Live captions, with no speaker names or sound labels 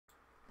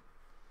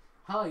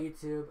Hello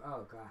YouTube.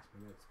 Oh gosh,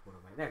 my notes pulled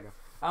away. There we go.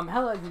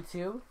 Hello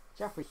YouTube.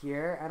 Jeffrey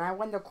here, and I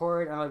want to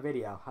record another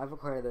video. I've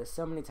recorded this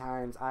so many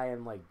times, I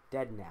am like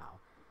dead now.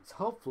 So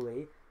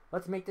hopefully,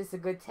 let's make this a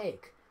good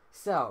take.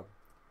 So,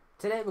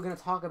 today we're going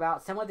to talk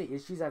about some of the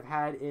issues I've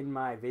had in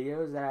my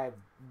videos that I've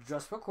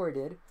just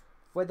recorded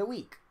for the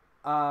week.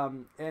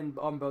 And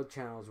on both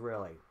channels,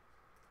 really.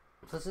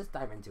 So let's just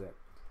dive into it.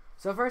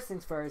 So first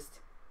things first,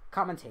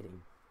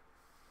 commentating.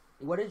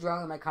 What is wrong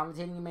with my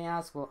commentating, you may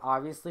ask? Well,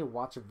 obviously,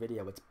 watch a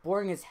video. It's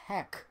boring as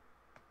heck.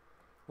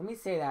 Let me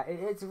say that.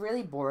 It's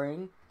really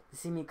boring to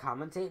see me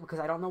commentate because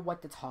I don't know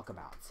what to talk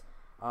about.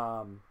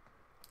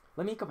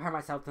 Let me compare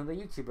myself to the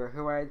YouTuber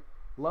who I'd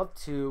love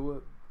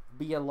to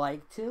be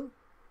alike to.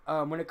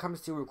 When it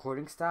comes to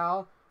recording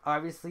style,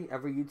 obviously,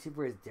 every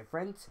YouTuber is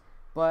different.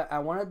 But I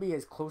want to be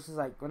as close as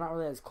well, not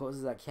really as close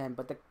as I can,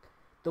 but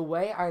the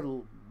way I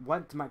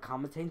want my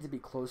commentating to be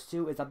close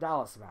to is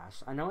Abdallah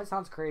Smash. I know it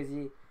sounds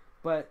crazy,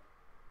 but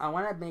I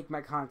want to make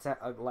my content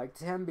alike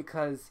to him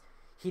because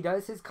he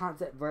does his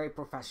content very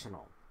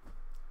professional,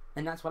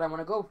 and that's what I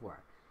want to go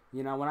for.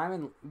 You know, when I'm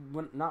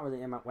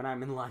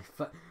in life,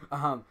 but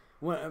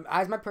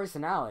as my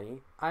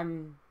personality,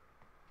 I'm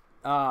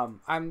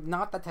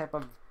not the type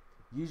of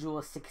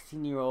usual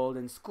 16-year-old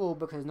in school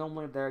because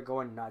normally they're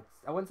going nuts.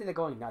 I wouldn't say they're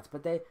going nuts,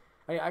 but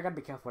I gotta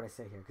be careful what I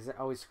say here because I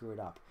always screw it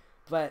up.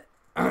 But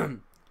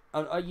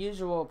a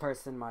usual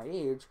person my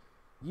age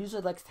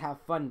usually likes to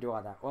have fun, do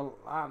all that. Well,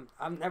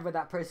 I'm never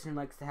that person who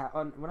likes to have.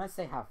 When I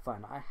say have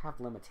fun, I have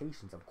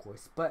limitations, of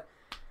course, but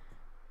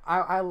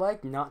I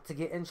like not to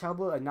get in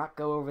trouble and not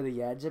go over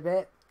the edge a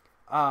bit.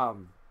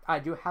 I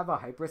do have a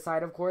hyper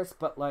side, of course,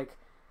 but like,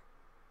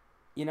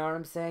 you know what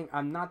I'm saying?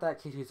 I'm not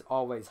that kid who's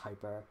always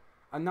hyper.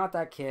 I'm not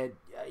that kid.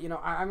 You know,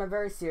 I'm a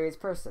very serious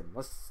person.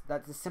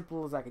 That's as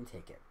simple as I can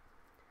take it.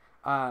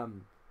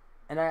 And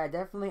I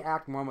definitely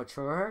act more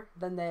mature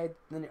than a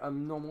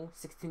normal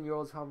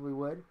 16-year-olds probably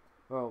would.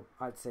 Well,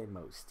 I'd say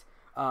most.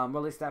 Or at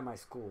least at my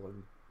school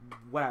and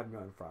what I've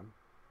known from.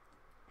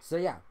 So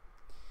yeah.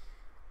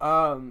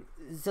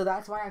 So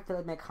that's why I feel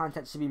like my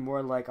content should be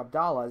more like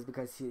Abdallah's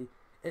because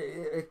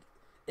it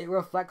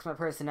reflects my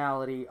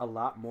personality a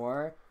lot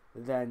more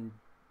than,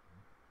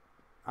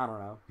 I don't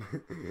know.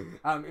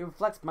 It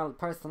reflects my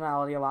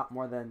personality a lot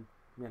more than,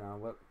 you know,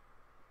 what,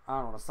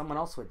 I don't know, someone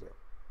else would do.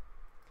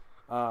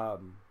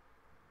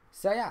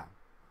 So yeah.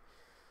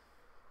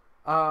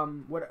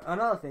 What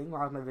another thing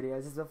wrong with my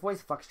videos is the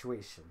voice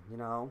fluctuation, you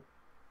know?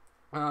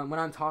 When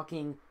I'm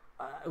talking,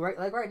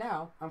 right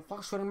now, I'm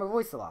fluctuating my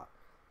voice a lot.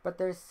 But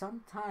there's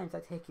sometimes I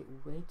take it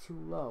way too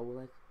low,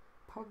 like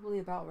probably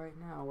about right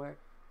now, where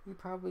you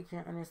probably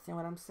can't understand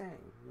what I'm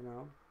saying, you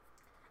know?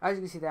 As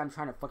you can see that I'm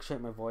trying to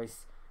fluctuate my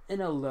voice in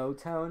a low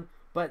tone,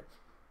 but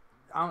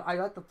I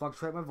like to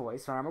fluctuate my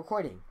voice when I'm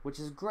recording, which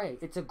is great.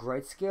 It's a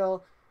great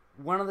skill.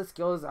 One of the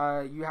skills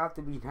you have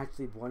to be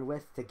naturally born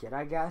with to get,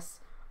 I guess.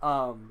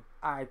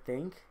 I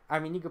think. I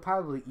mean, you could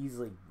probably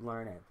easily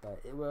learn it, but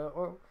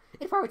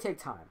it'd probably take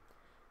time.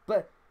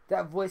 But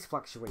that voice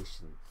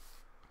fluctuation,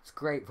 it's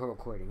great for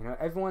recording. You know,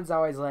 everyone's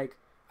always like,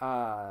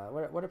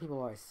 what do people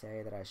always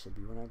say that I should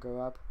be when I grow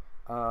up?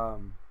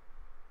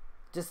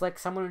 Just like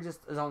someone who just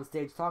is on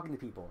stage talking to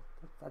people.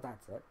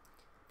 That's it.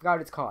 Forgot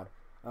what it's called.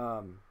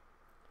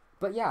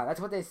 But yeah,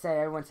 that's what they say.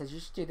 Everyone says you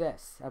should do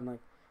this. I'm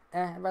like,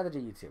 I'd rather do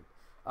YouTube.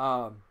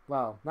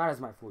 Well, not as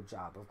my full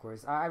job, of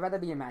course. I'd rather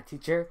be a math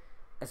teacher,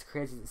 as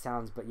crazy as it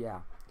sounds, but yeah.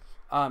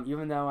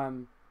 Even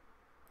though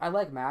I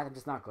like math, I'm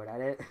just not good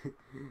at it.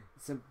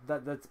 So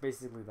that's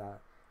basically that.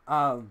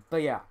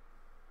 But yeah.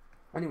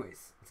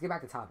 Anyways, let's get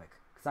back to topic,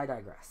 because I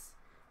digress.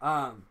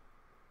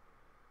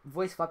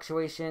 Voice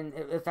fluctuation,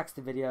 it affects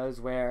the videos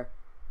where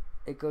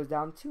it goes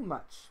down too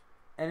much.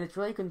 And it's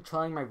really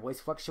controlling my voice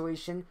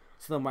fluctuation,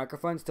 so the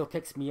microphone still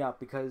picks me up,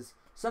 because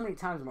so many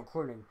times I'm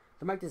recording,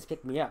 the mic just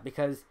pick me up,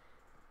 because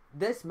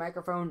this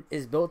microphone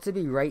is built to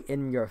be right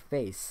in your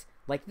face,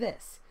 like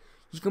this.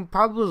 You can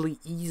probably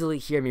easily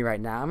hear me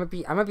right now. I'm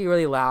gonna be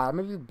really loud. I'm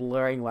gonna be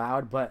blurring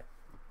loud, but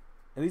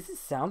at least it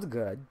sounds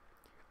good.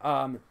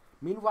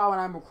 Meanwhile, when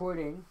I'm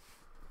recording,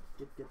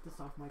 get this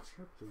off my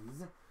chair,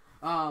 please.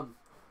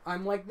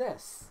 I'm like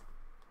this.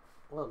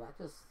 Whoa, that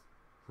just.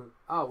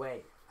 Oh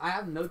wait, I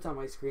have notes on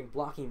my screen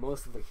blocking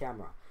most of the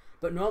camera,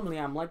 but normally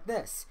I'm like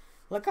this.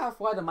 Look how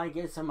far the mic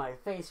is from my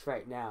face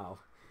right now.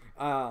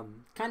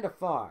 Kind of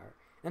far.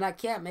 And I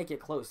can't make it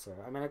closer.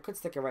 I mean, I could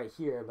stick it right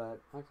here,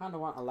 but I kind of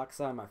want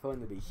Alexa on my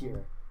phone to be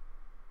here.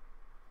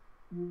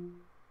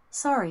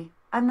 Sorry,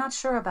 I'm not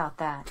sure about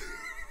that.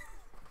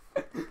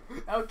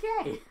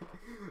 Okay.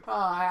 Oh,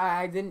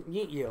 I didn't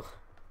mute you.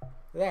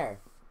 There.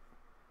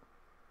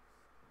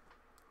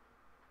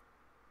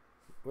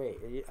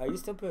 Wait, are you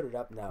still booted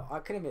up? No. I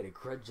could have made a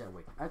good joke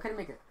with I could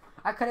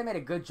have made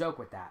a good joke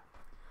with that.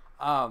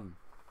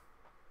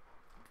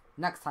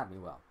 Next time we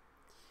will.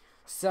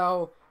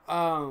 So,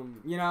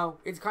 you know,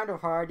 it's kind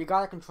of hard. You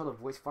gotta control the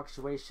voice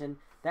fluctuation,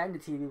 that and the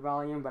TV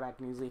volume, but I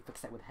can usually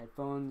fix that with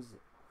headphones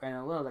and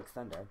a little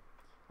extender.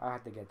 I'll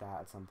have to get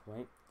that at some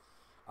point.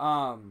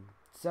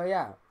 So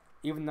yeah,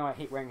 Even though I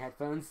hate wearing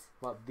headphones.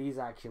 Well, these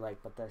I actually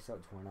like, but they're so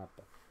torn up.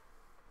 But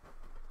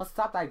let's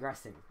stop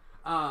digressing.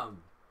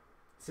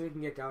 So we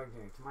can get going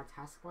here. To my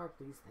taskbar,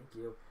 please, thank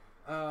you.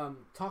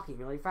 Talking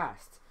really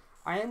fast.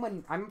 I'm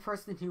a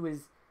person who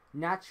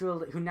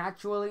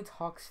naturally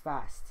talks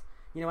fast.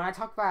 You know, when I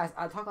talk fast,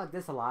 I talk like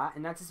this a lot,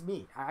 and that's just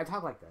me. I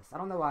talk like this. I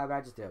don't know why, but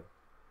I just do.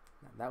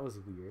 That was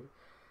weird.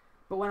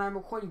 But when I'm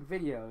recording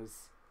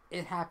videos,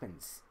 it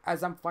happens.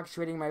 As I'm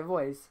fluctuating my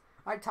voice,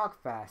 I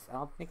talk fast. I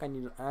don't think I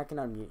can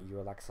unmute you,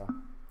 Alexa.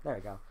 There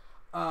we go.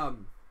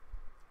 I'm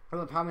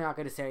probably not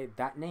going to say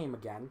that name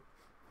again.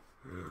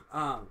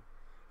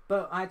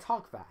 But I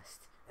talk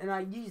fast. And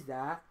I use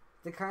that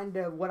to kind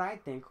of what I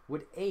think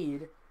would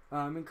aid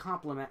and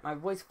complement my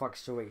voice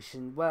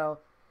fluctuation.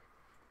 Well,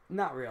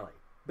 not really.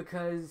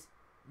 Because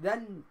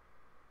then...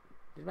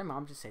 Did my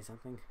mom just say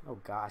something? Oh,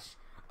 gosh.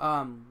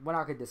 We're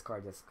not going to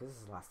discard this because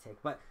this is the last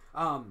take. But,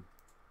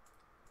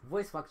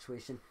 voice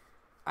fluctuation,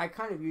 I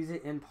kind of use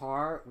it in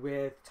par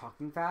with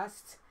talking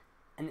fast.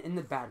 And in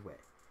the bad way.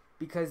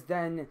 Because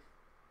then,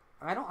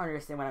 I don't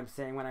understand what I'm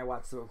saying when I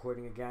watch the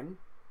recording again.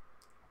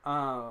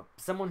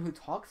 Someone who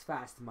talks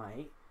fast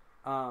might.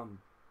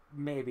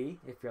 Maybe,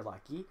 if you're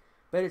lucky.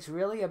 But it's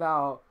really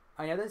about...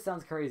 I know this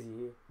sounds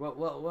crazy.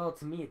 Well,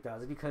 to me it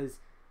does. Because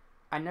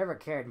I never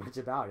cared much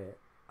about it.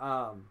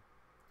 I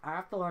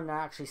have to learn to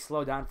actually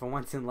slow down for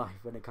once in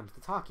life when it comes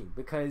to talking.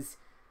 Because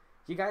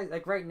you guys,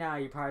 like right now,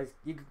 you guys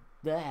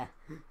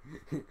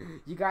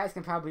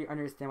can probably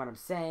understand what I'm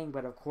saying.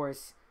 But of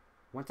course,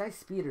 once I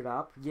speed it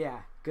up,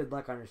 yeah, good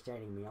luck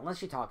understanding me.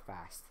 Unless you talk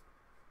fast.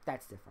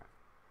 That's different.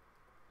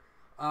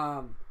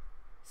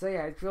 So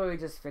yeah, it's really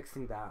just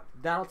fixing that.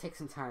 That'll take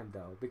some time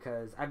though,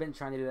 because I've been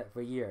trying to do that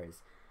for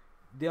years.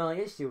 The only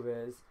issue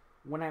is,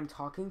 when I'm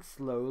talking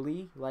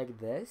slowly like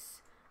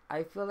this,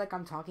 I feel like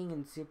I'm talking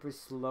in super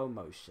slow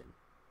motion.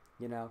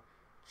 You know?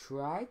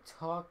 Try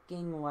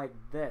talking like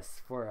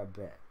this for a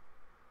bit.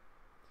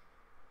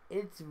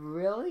 It's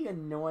really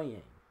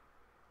annoying.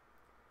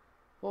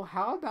 Well,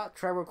 how about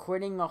try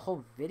recording a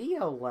whole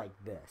video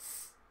like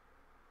this?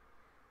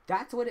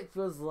 That's what it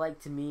feels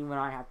like to me when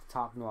I have to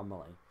talk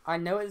normally. I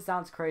know it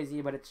sounds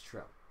crazy, but it's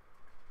true.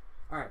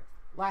 Alright,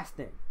 last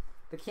thing.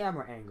 The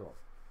camera angle.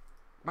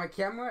 My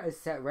camera is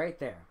set right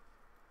there.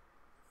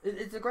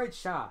 It's a great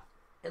shot.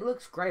 It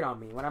looks great on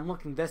me when I'm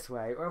looking this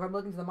way, or if I'm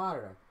looking to the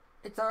monitor.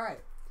 It's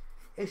alright.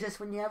 It's just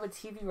when you have a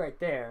TV right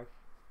there...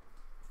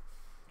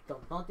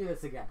 Don't do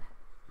this again.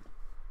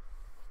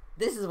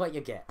 This is what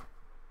you get.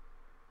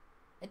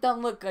 It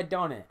don't look good,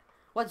 don't it?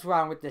 What's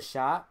wrong with this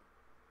shot?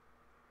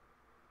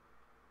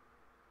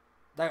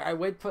 Like, I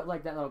would put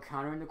like that little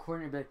counter in the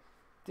corner and be like,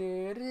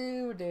 do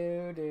do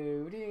do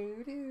do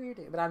do do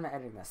do, but I'm not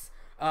editing this,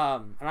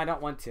 and I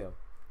don't want to.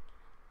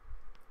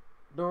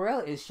 The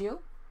real issue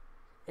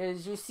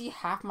is you see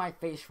half my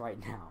face right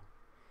now,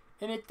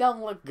 and it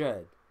don't look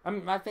good. I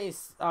mean, my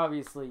face,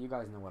 obviously, you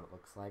guys know what it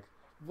looks like.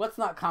 Let's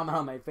not comment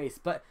on my face,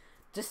 but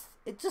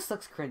it just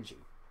looks cringy.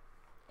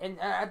 And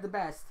at the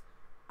best,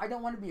 I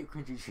don't want to be a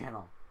cringy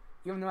channel,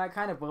 even though I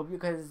kind of will be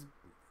because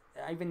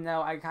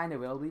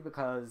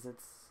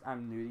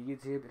I'm new to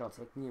YouTube. It'll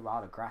take me a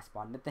while to grasp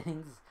onto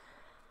things.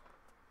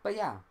 But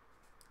yeah.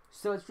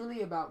 So it's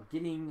really about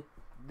getting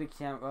the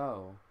camera...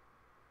 Oh.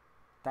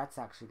 That's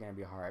actually going to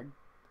be hard.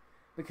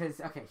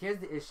 Because, okay, here's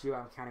the issue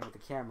I'm counting with the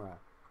camera.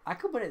 I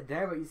could put it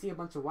there, but you see a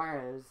bunch of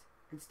wires.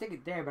 I can stick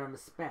it there, but I'm a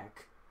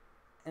spec.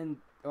 And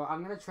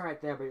I'm going to try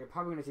it there, but you're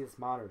probably going to see this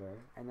monitor.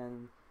 And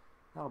then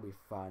that'll be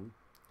fun.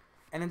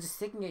 And then just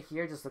sticking it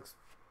here just looks...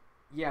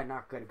 Yeah,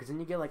 not good. Because then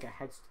you get like a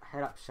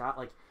head-up shot.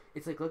 Like,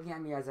 it's like looking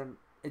at me as I'm...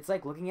 It's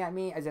like looking at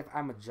me as if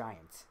I'm a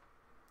giant.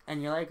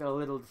 And you're like a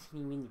little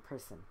teeny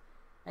person.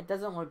 It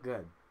doesn't look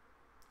good.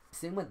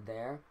 Same with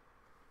there.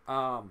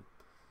 And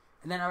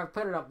then if I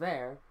put it up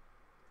there,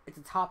 it's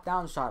a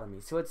top-down shot of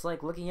me. So it's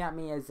like looking at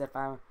me as if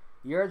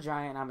you're a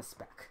giant, I'm a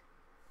speck.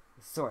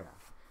 Sort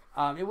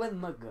of. It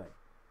wouldn't look good.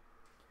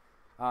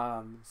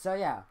 So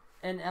yeah.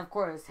 And of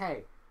course,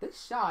 hey,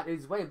 this shot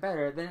is way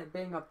better than it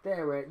being up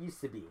there where it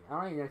used to be. I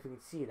don't even know if you can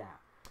see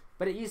that.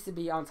 But it used to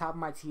be on top of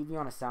my TV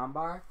on a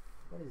soundbar.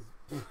 What is...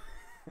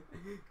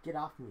 Get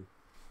off me.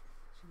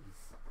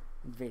 Jeez.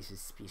 Invasive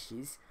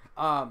species.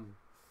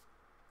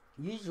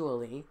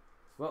 Usually...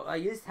 Well, I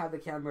used to have the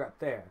camera up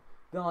there.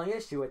 The only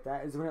issue with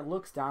that is when it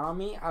looks down on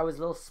me, I was a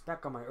little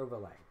speck on my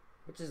overlay.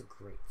 Which is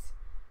great.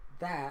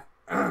 That...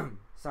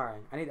 Sorry.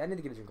 I need to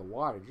get a drink of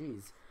water.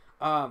 Jeez.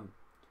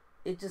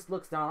 It just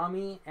looks down on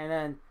me, and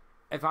then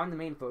if I'm the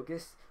main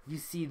focus, you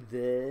see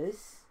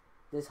this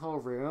whole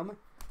room,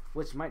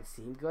 which might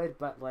seem good,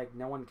 but like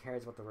no one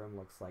cares what the room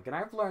looks like. And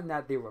I've learned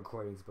that through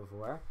recordings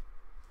before.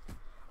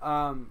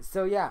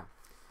 So yeah.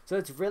 So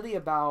it's really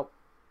about,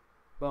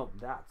 well,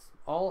 that's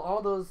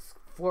all those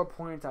 4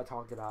 points I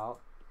talked about.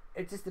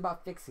 It's just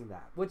about fixing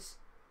that, which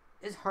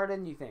is harder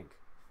than you think.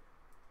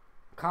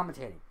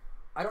 Commentating.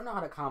 I don't know how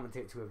to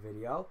commentate to a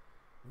video.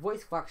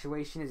 Voice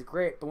fluctuation is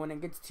great, but when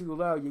it gets too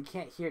low, you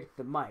can't hear it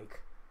through the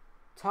mic.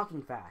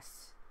 Talking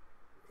fast.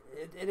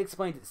 It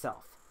explains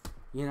itself.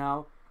 You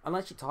know?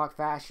 Unless you talk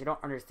fast, you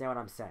don't understand what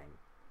I'm saying.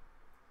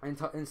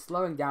 and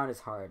slowing down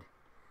is hard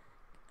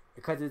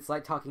because it's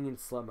like talking in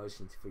slow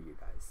motion for you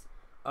guys.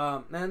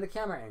 And then the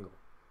camera angle,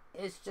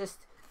 it's just,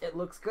 it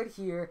looks good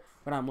here,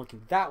 but I'm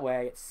looking that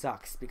way, it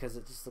sucks because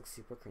it just looks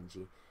super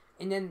cringy.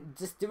 And then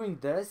just doing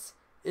this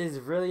is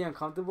really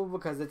uncomfortable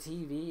because the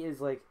TV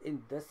is like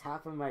in this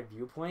half of my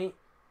viewpoint.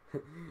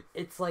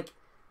 It's like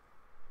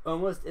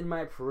almost in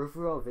my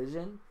peripheral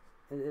vision.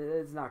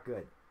 It's not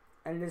good.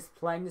 And just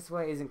playing this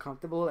way isn't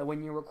comfortable. And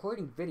when you're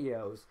recording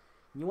videos,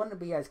 you want to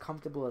be as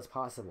comfortable as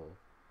possible.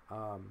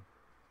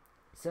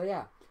 So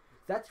yeah,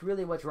 that's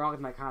really what's wrong with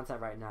my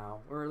content right now,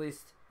 or at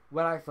least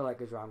what I feel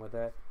like is wrong with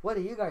it. What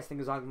do you guys think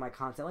is wrong with my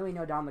content? Let me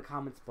know down in the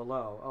comments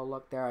below. Oh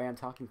look, there I am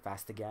talking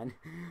fast again.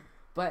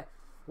 But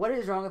what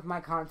is wrong with my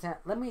content?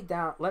 What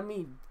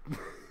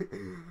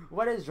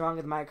is wrong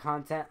with my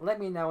content? Let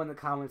me know in the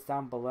comments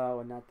down below.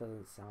 And that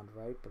doesn't sound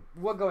right, but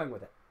we're going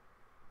with it.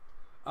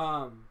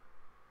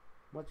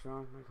 What's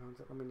wrong with my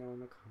content? Let me know in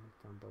the comments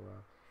down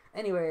below.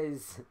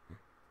 Anyways,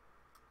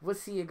 we'll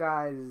see you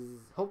guys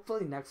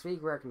hopefully next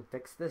week where I can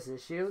fix this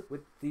issue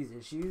with these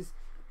issues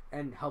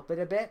and help it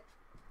a bit.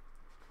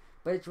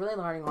 But it's really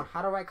learning on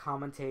how do I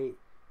commentate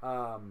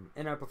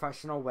in a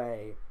professional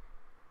way.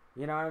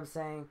 You know what I'm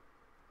saying?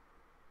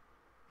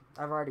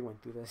 I've already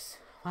went through this.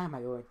 Why am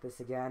I going through this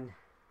again?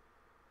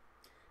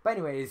 But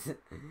anyways,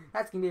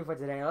 that's going to be it for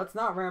today. Let's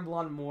not ramble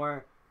on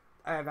more.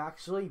 I've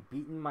actually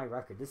beaten my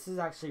record. This is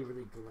actually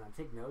really good. When I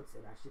take notes,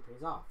 it actually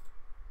pays off.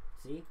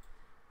 See?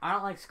 I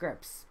don't like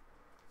scripts.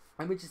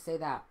 Let me just say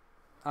that.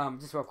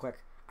 Just real quick.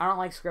 I don't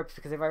like scripts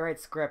because if I write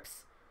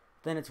scripts,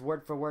 then it's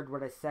word for word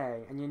what I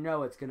say. And you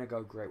know it's going to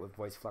go great with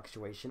voice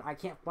fluctuation. I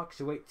can't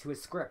fluctuate to a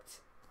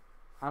script.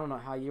 I don't know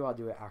how you all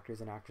do it,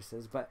 actors and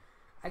actresses, but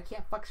I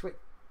can't fluctuate.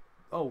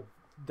 Oh,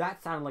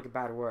 that sounded like a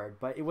bad word,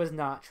 but it was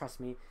not, trust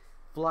me.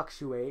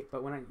 Fluctuate,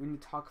 but when you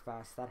talk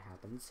fast, that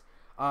happens.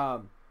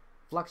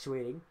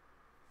 Fluctuating,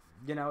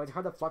 you know, it's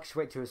hard to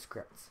fluctuate to a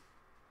script.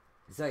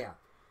 So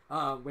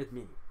yeah, with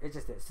me, it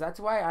just is. So that's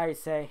why I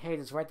say, hey,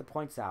 just write the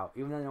points out,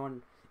 even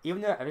though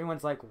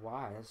everyone's like,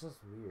 why? That's just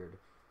weird.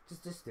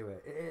 Just do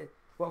it.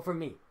 Well, for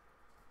me,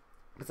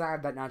 because I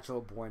have that natural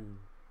born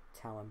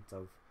talent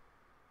of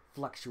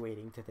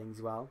fluctuating to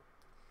things well.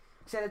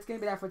 So that's gonna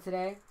be that for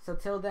today. So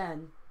till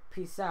then,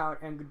 peace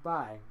out and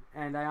goodbye.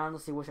 And I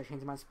honestly wish I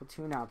changed my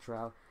Splatoon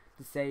outro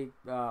to say,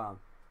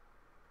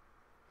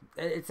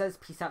 it says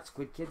peace out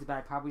Squid Kids, but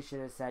I probably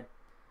should have said,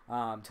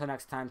 till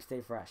next time,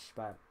 stay fresh.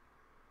 But,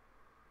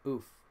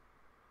 oof.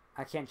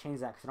 I can't change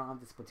that because I don't have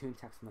the Splatoon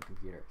text on the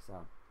computer,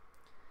 so.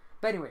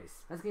 But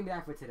anyways, that's gonna be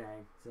that for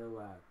today.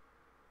 So,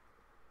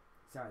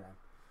 sorry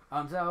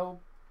then.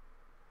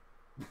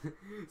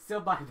 So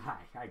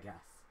bye-bye, I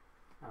guess.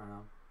 I don't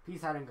know.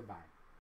 Peace out and goodbye.